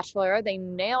The Bachelor. They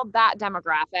nailed that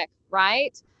demographic,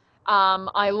 right?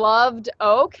 I loved,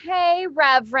 okay,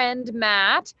 Reverend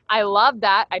Matt. I loved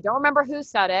that. I don't remember who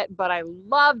said it, but I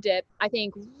loved it. I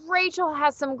think Rachel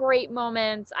has some great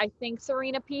moments. I think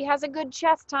Serena P has a good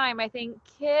chess time. I think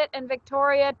Kit and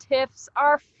Victoria tiffs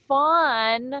are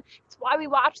fun. It's why we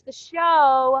watch the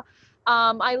show.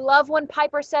 I love when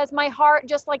Piper says, my heart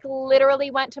just like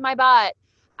literally went to my butt.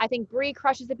 I think Bree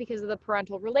crushes it because of the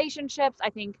parental relationships.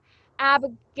 I think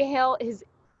Abigail is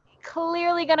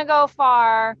clearly going to go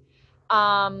far.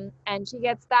 And she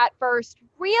gets that first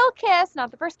real kiss,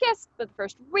 not the first kiss, but the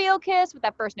first real kiss with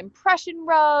that first impression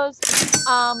rose.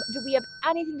 Do we have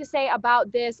anything to say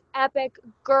about this epic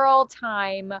girl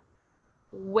time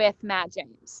with Matt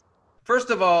James? First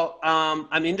of all,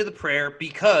 I'm into the prayer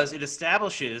because it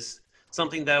establishes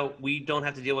something that we don't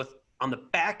have to deal with on the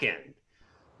back end.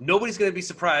 Nobody's going to be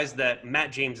surprised that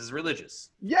Matt James is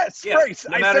religious. Yes, Yeah, Grace.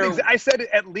 no I matter- said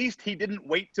at least he didn't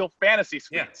wait till fantasy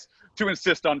suites to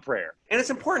insist on prayer. And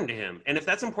it's important to him. And if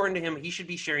that's important to him, he should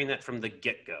be sharing that from the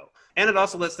get-go. And it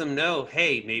also lets them know,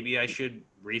 hey, maybe I should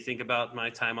rethink about my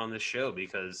time on this show,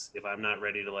 because if I'm not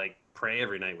ready to like pray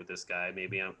every night with this guy,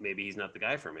 maybe he's not the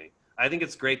guy for me. I think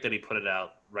it's great that he put it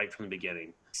out right from the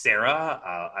beginning.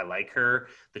 Sarah, I like her.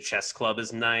 The chess club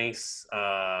is nice.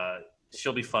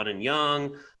 She'll be fun and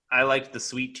young. I liked the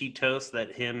sweet tea toast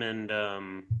that him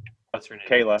and what's her name?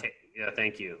 Kayla. Yeah,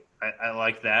 thank you. I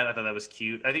like that. I thought that was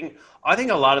cute. I think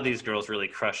a lot of these girls really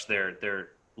crushed their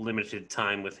limited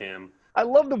time with him. I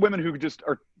love the women who just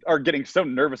are getting so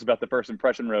nervous about the first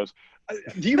impression rose.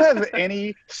 Do you have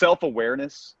any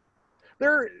self-awareness?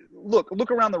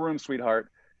 Look around the room, sweetheart.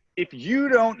 If you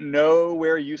don't know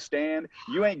where you stand,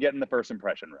 you ain't getting the first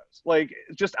impression rose. Like,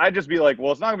 I'd just be like,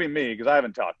 well, it's not gonna be me because I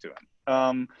haven't talked to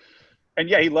him. And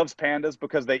yeah, he loves pandas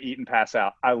because they eat and pass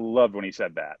out. I loved when he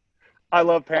said that. I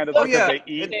love pandas because they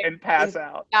eat and pass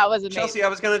out. That was amazing. Chelsea, I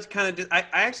was going to kind of I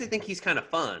actually think he's kind of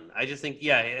fun. I just think,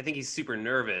 I think he's super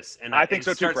nervous. And I think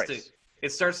so too, Grace.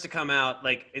 It starts to come out,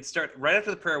 like, right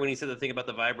after the prayer when he said the thing about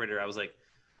the vibrator, I was like,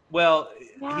 well,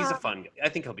 he's a fun guy. I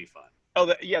think he'll be fun. Oh,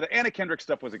 the Anna Kendrick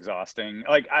stuff was exhausting.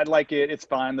 Like, I like it. It's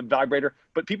fine, the vibrator.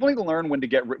 But people need to learn when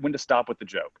to stop with the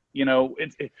joke. You know,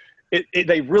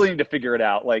 they really need to figure it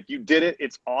out. Like, you did it.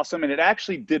 It's awesome. And it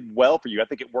actually did well for you. I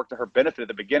think it worked to her benefit at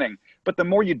the beginning. But the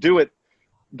more you do it,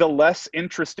 the less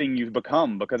interesting you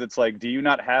become, because it's like, do you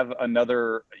not have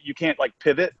you can't like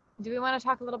pivot? Do we want to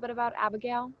talk a little bit about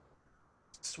Abigail?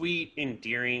 Sweet,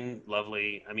 endearing,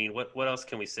 lovely. I mean, what else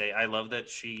can we say? I love that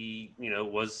she,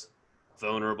 was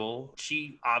vulnerable.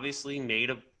 She obviously made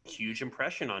a huge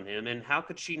impression on him, and how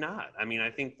could she not? I mean, I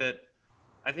think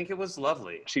it was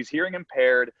lovely. She's hearing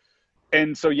impaired,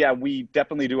 and so we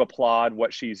definitely do applaud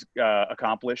what she's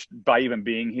accomplished by even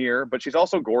being here. But she's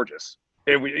also gorgeous.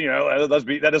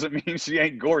 That doesn't mean she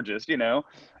ain't gorgeous,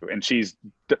 and she's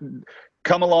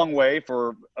come a long way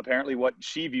for apparently what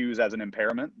she views as an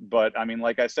impairment. But I mean,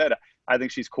 like I said, I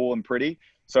think she's cool and pretty.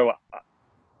 So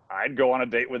I'd go on a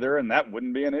date with her, and that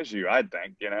wouldn't be an issue, I'd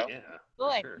think, Yeah,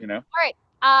 for sure. All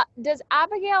right. Does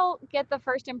Abigail get the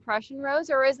first impression rose,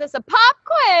 or is this a pop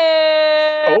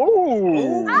quiz?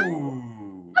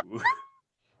 Ooh.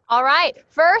 All right.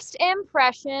 First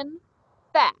impression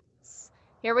facts.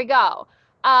 Here we go.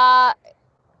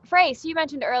 Frace, you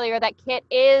mentioned earlier that Kit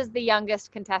is the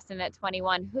youngest contestant at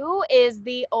 21. Who is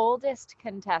the oldest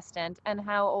contestant, and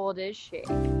how old is she?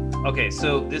 Okay,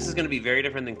 so this is going to be very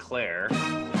different than Claire.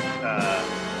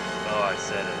 I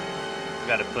said it. You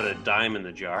got to put a dime in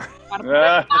the jar.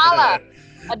 Gotta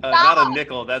put a dollar. Not a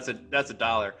nickel. That's a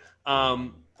dollar.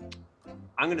 I'm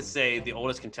going to say the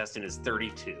oldest contestant is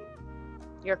 32.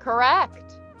 You're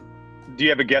correct. Do you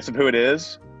have a guess of who it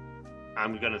is?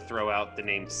 I'm going to throw out the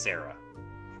name Sarah.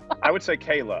 I would say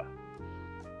Kayla.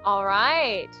 All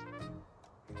right.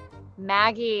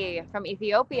 Maggie from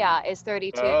Ethiopia is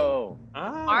 32. Oh.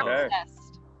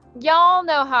 Pharmacist. Y'all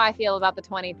know how I feel about the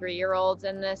 23-year-olds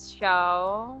in this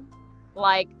show.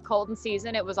 Like Colton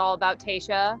season, it was all about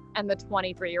Tayshia and the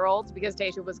 23-year-olds because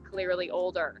Tayshia was clearly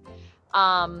older.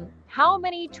 How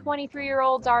many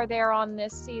 23-year-olds are there on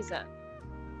this season?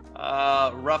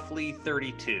 Roughly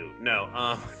 32.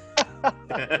 No.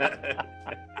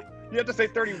 You have to say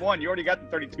 31. You already got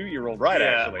the 32-year-old right,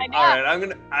 Yeah. actually. I know. All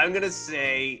right, I'm gonna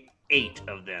say 8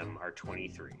 of them are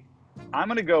 23. I'm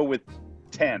going to go with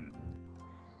 10.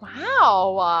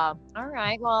 Wow. All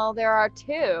right. Well, there are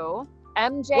 2. MJ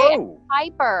and Whoa.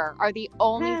 Piper are the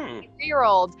only Hmm.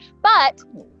 23-year-olds. But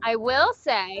I will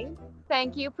say,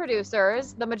 thank you,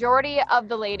 producers. The majority of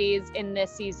the ladies in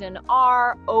this season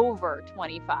are over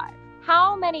 25.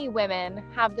 How many women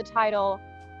have the title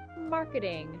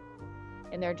marketing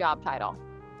in their job title?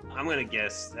 I'm gonna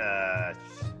guess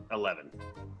 11.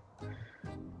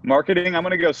 Marketing, I'm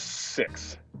going to go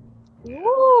 6.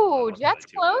 Ooh, Jet's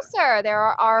too bad. closer. There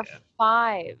are Yeah.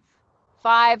 5.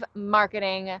 5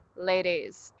 marketing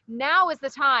ladies. Now is the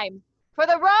time for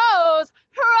the Rose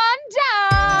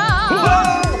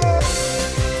Rundown.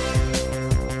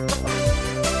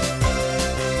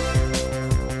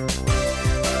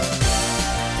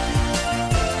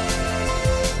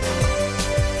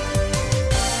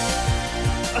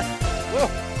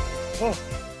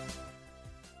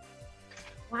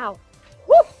 Wow.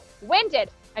 Woo! Winded.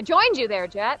 I joined you there,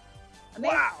 Jet.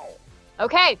 Amazing. Wow.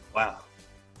 Okay, Wow.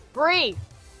 Bree.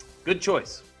 Good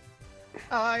choice.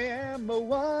 I am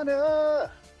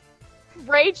Moana.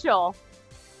 Rachel.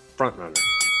 Front runner.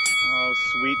 Oh,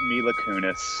 sweet Mila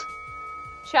Kunis.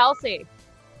 Chelsea.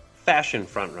 Fashion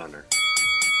front runner.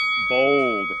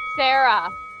 Bold. Sarah.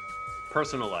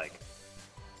 Personal like.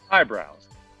 Eyebrows.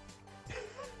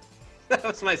 That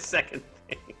was my second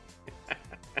thing.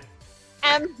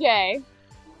 MJ.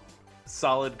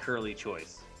 Solid curly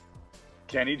choice.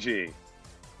 Kenny G.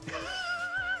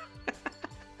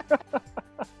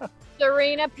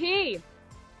 Serena P.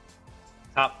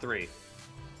 Top 3.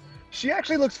 She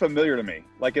actually looks familiar to me,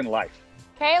 like in life.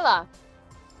 Kayla.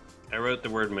 I wrote the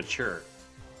word mature.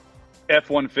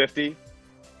 F-150.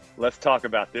 Let's talk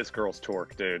about this girl's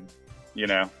torque, dude. You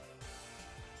know?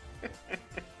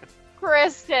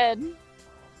 Kristen.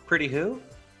 Pretty who?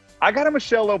 I got a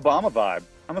Michelle Obama vibe.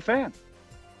 I'm a fan.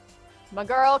 My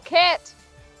girl Kit.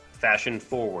 Fashion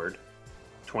forward.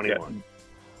 21.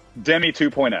 Demi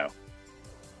 2.0.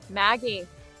 Maggie.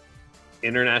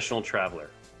 International traveler.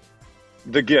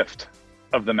 The gift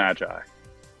of the Magi.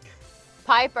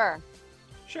 Piper.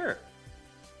 Sure.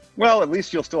 Well, at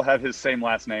least you'll still have his same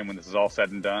last name when this is all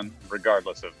said and done,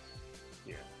 regardless of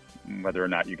Yeah. whether or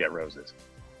not you get roses.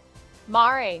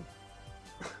 Mari.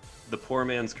 The poor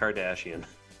man's Kardashian.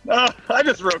 I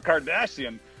just wrote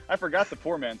Kardashian. I forgot the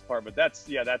poor man's part, but that's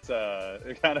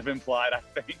kind of implied, I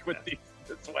think, with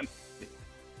this one.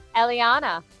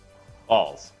 Eliana.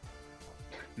 Balls.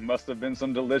 Must have been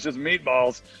some delicious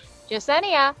meatballs.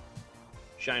 Jasenia.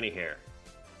 Shiny hair.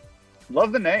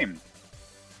 Love the name.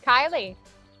 Kylie.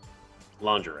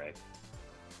 Lingerie.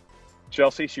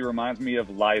 Chelsea, she reminds me of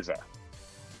Liza.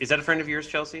 Is that a friend of yours,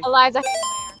 Chelsea? Eliza.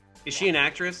 Is she an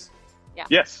actress?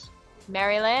 Yes.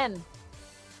 Mary Lynn.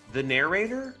 The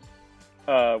narrator?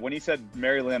 When he said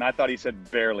Mary Lynn, I thought he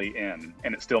said barely in,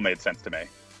 and it still made sense to me.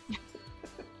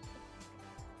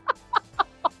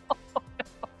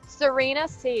 Serena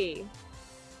C.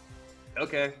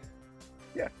 Okay.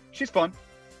 Yeah, she's fun.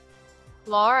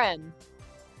 Lauren.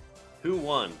 Who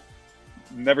won?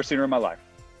 Never seen her in my life.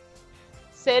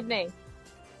 Sydney.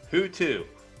 Who to?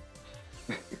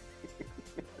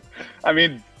 I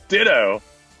mean, ditto.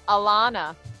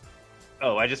 Alana.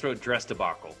 Oh, I just wrote dress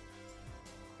debacle.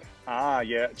 Ah,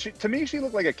 yeah. To me, she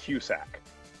looked like a Cusack.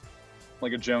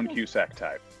 Like a Joan Cusack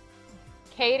type.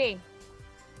 Katie.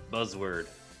 Buzzword.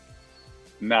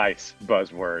 Nice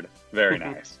buzzword. Very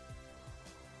nice.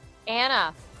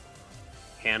 Anna.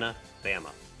 Hannah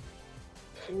Bama.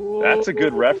 That's a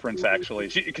good reference, actually.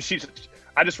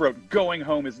 I just wrote, going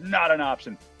home is not an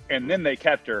option. And then they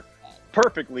kept her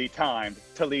perfectly timed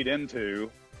to lead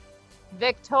into...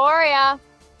 Victoria.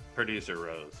 Producer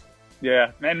Rose.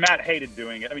 Yeah, and Matt hated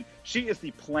doing it. I mean, she is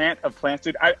the plant of plants,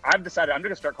 dude. I've decided I'm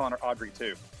going to start calling her Audrey,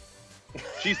 too.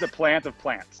 She's the plant of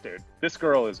plants, dude. This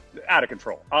girl is out of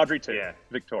control. Audrey, too. Yeah.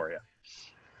 Victoria.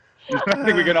 I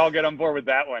think we can all get on board with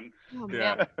that one. Oh,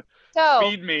 Yeah. man. So,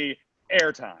 Feed me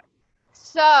airtime.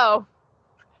 so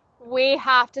we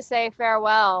have to say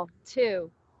farewell to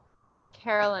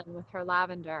Carolyn with her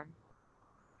lavender.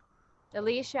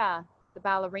 Alicia, the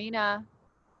ballerina.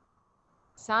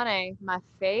 Sane, my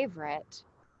favorite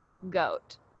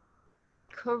goat.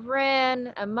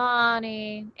 Corinne,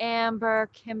 Amani, Amber,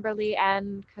 Kimberly,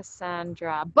 and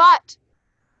Cassandra. But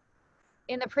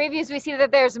in the previews, we see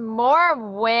that there's more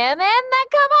women that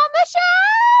come on the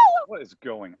show. What is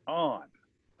going on?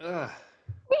 Ugh.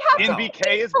 We have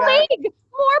NBK is the back. league.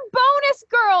 More bonus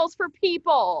girls for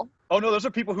people. Oh, no, those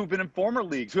are people who've been in former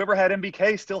leagues. Whoever had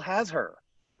MBK still has her.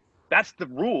 That's the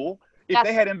rule. if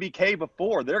they had MBK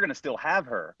before, they're going to still have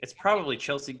her. It's probably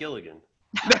Chelsea Gilligan.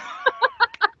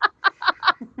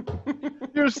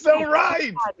 You're so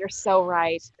right. God, you're so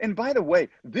right. And by the way,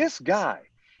 this guy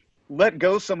let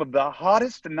go some of the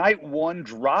hottest night one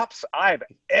drops I've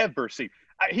ever seen.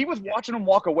 He was watching him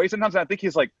walk away sometimes, and I think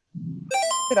he's like,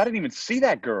 I didn't even see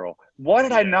that girl. Why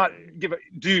did I not give a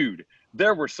dude?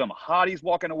 There were some hotties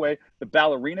walking away. The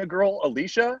ballerina girl,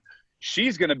 Alicia,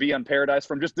 she's going to be on Paradise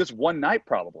from just this one night,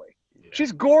 probably. Yeah.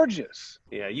 She's gorgeous.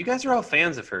 Yeah, you guys are all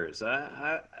fans of hers.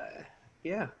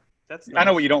 Yeah, that's. Nice. I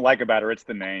know what you don't like about her. It's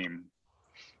the name.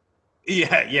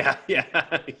 Yeah.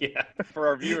 For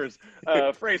our viewers,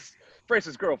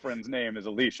 Frace's girlfriend's name is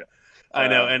Alicia. I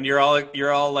know, and you're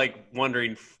all like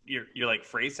wondering. You're like,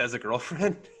 Frace has a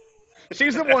girlfriend.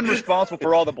 She's the one responsible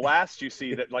for all the blasts you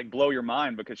see that like blow your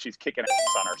mind because she's kicking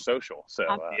ass on our social. So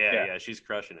yeah, she's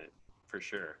crushing it for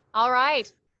sure. All right.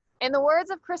 In the words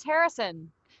of Chris Harrison,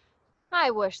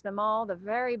 I wish them all the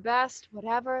very best,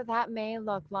 whatever that may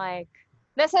look like.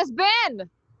 This has been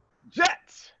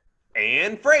Jets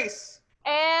and Frace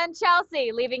and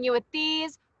Chelsea, leaving you with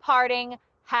these parting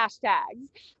hashtags.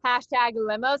 Hashtag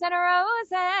limos and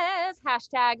roses.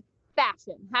 Hashtag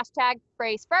fashion. Hashtag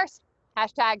Frace first.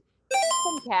 Hashtag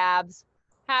and cabs.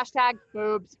 Hashtag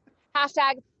boobs.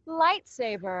 Hashtag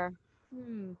lightsaber.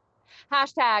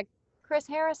 Hashtag Chris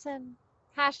Harrison.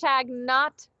 Hashtag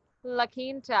not La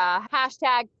Quinta.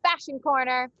 Hashtag fashion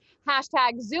corner.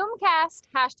 Hashtag Zoomcast.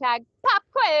 Hashtag pop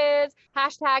quiz.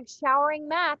 Hashtag showering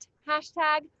Matt.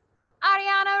 Hashtag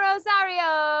Ariana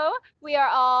Rosario. We are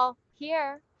all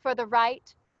here for the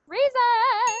right reason.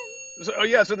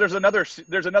 So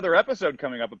there's another episode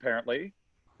coming up apparently.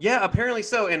 Yeah, apparently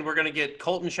so, and we're gonna get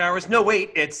Colton showers. No,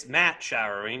 wait, it's Matt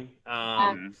showering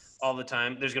all the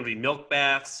time. There's gonna be milk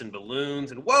baths and balloons,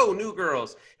 and whoa, new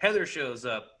girls. Heather shows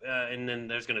up, and then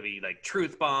there's gonna be like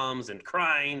truth bombs and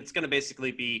crying. It's gonna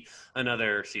basically be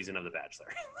another season of The Bachelor.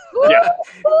 Yeah.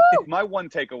 My one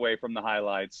takeaway from the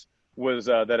highlights was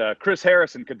that Chris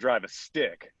Harrison could drive a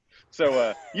stick.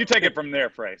 So you take it from there,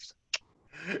 Frace.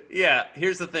 Yeah,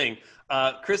 here's the thing.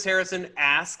 Chris Harrison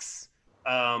asks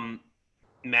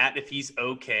Matt if he's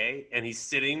okay, and he's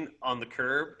sitting on the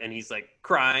curb, and he's like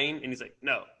crying, and he's like,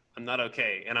 no, I'm not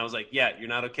okay. And I was like, yeah, you're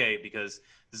not okay because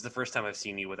this is the first time I've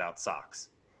seen you without socks.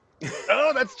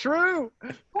 Oh, that's true.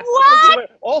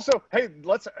 What? Also, hey,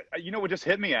 you know what just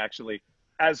hit me actually?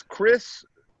 As Chris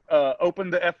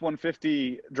opened the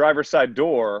F-150 driver's side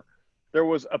door, there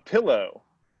was a pillow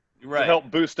to help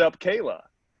boost up Kayla.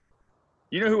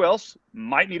 You know who else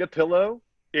might need a pillow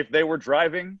if they were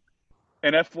driving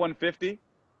an F-150?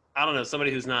 I don't know,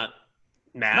 somebody who's not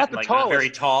Matt, not the like tallest. not very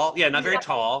tall. Yeah, not very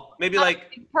tall. Maybe not like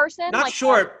a big person, not like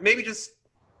short, maybe just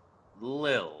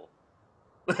Lil.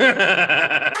 Everybody!